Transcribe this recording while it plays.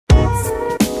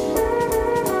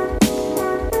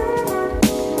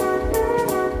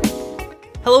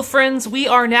Hello friends, we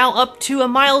are now up to a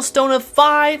milestone of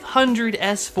 500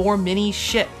 S4 Mini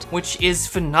shipped, which is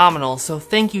phenomenal, so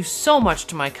thank you so much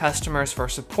to my customers for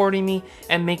supporting me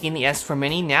and making the S4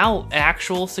 Mini now an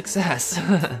actual success.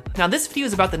 Now this video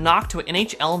is about the Noctua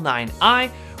NH-l9i,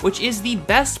 which is the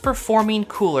best performing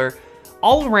cooler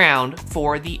all around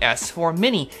for the S4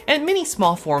 Mini and many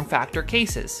small form factor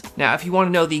cases. Now, if you want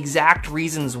to know the exact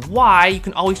reasons why, you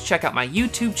can always check out my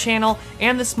YouTube channel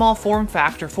and the small form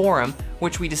factor forum,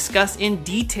 which we discuss in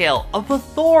detail a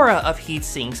plethora of heat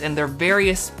sinks and their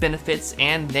various benefits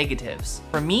and negatives.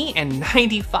 For me and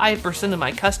 95% of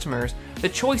my customers, the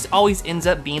choice always ends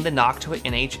up being the Noctua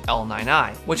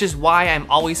NH-l9i, which is why I'm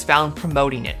always found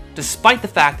promoting it, despite the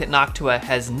fact that Noctua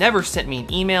has never sent me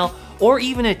an email or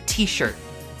even a t-shirt.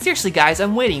 Seriously guys,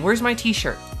 I'm waiting, where's my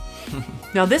t-shirt?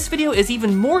 Now this video is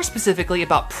even more specifically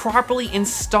about properly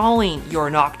installing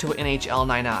your Noctua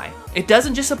NH-l9i. It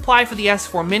doesn't just apply for the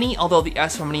S4 Mini, although the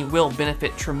S4 Mini will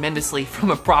benefit tremendously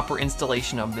from a proper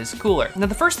installation of this cooler. Now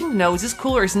the first thing to know is this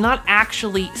cooler is not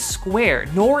actually square,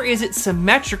 nor is it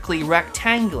symmetrically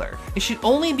rectangular. It should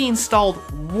only be installed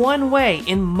one way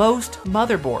in most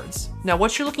motherboards. Now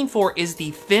what you're looking for is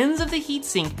the fins of the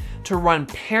heatsink to run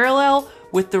parallel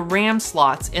with the RAM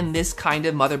slots in this kind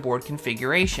of motherboard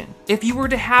configuration. If you were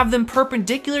to have them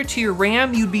perpendicular to your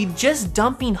RAM, you'd be just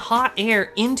dumping hot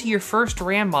air into your first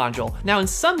RAM module. Now in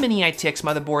some mini-ITX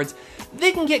motherboards,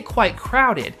 they can get quite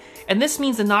crowded, and this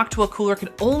means the Noctua cooler can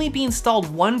only be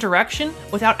installed one direction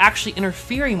without actually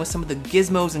interfering with some of the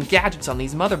gizmos and gadgets on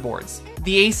these motherboards.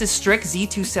 The Asus Strix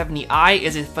Z270i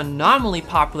is a phenomenally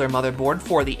popular motherboard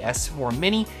for the S4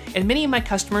 Mini, and many of my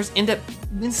customers end up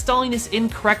installing this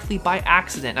incorrectly by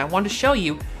accident. I want to show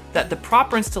you that the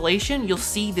proper installation, you'll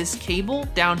see this cable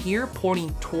down here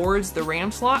pointing towards the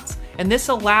RAM slots, and this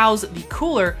allows the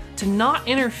cooler to not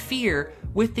interfere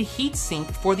with the heatsink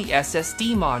for the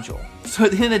SSD module. So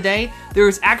at the end of the day, there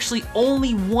is actually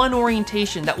only one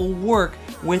orientation that will work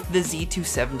with the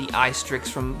Z270i Strix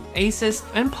from Asus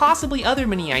and possibly other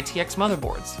mini-ITX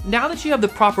motherboards. Now that you have the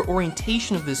proper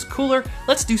orientation of this cooler,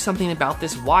 let's do something about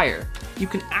this wire. You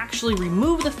can actually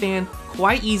remove the fan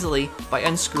quite easily by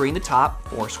unscrewing the top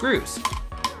 4 screws.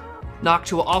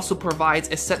 Noctua also provides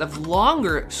a set of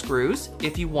longer screws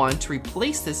if you want to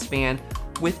replace this fan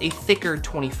with a thicker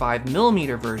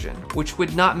 25mm version, which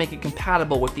would not make it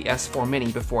compatible with the S4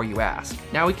 Mini before you ask.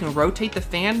 Now we can rotate the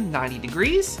fan 90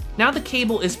 degrees. Now the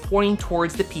cable is pointing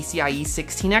towards the PCIe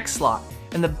 16X slot,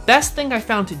 and the best thing I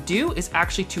found to do is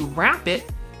actually to wrap it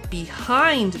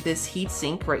behind this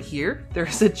heatsink right here.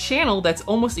 There's a channel that's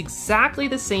almost exactly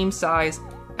the same size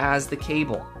as the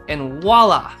cable, and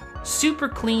voila! Super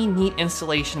clean, neat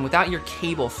installation without your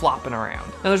cable flopping around.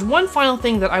 Now there's one final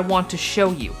thing that I want to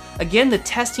show you. Again, the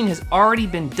testing has already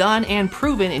been done and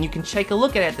proven, and you can take a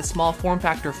look at it at the small form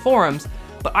factor forums,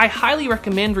 but I highly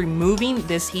recommend removing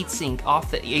this heatsink off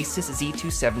the Asus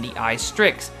Z270i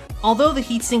Strix. Although the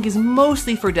heatsink is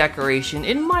mostly for decoration,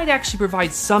 it might actually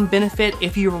provide some benefit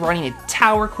if you were running a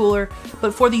tower cooler,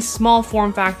 but for these small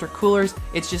form factor coolers,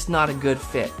 it's just not a good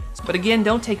fit. But again,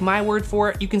 don't take my word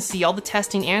for it. You can see all the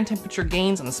testing and temperature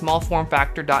gains on the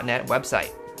smallformfactor.net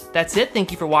website. That's it, thank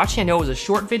you for watching. I know it was a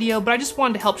short video, but I just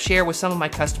wanted to help share with some of my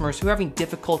customers who are having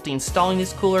difficulty installing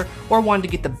this cooler or wanted to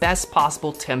get the best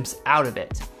possible temps out of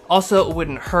it. Also, it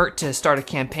wouldn't hurt to start a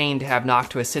campaign to have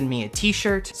Noctua send me a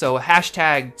t-shirt, so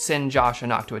hashtag send Josh a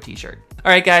Noctua t-shirt.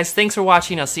 Alright guys, thanks for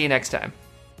watching, I'll see you next time.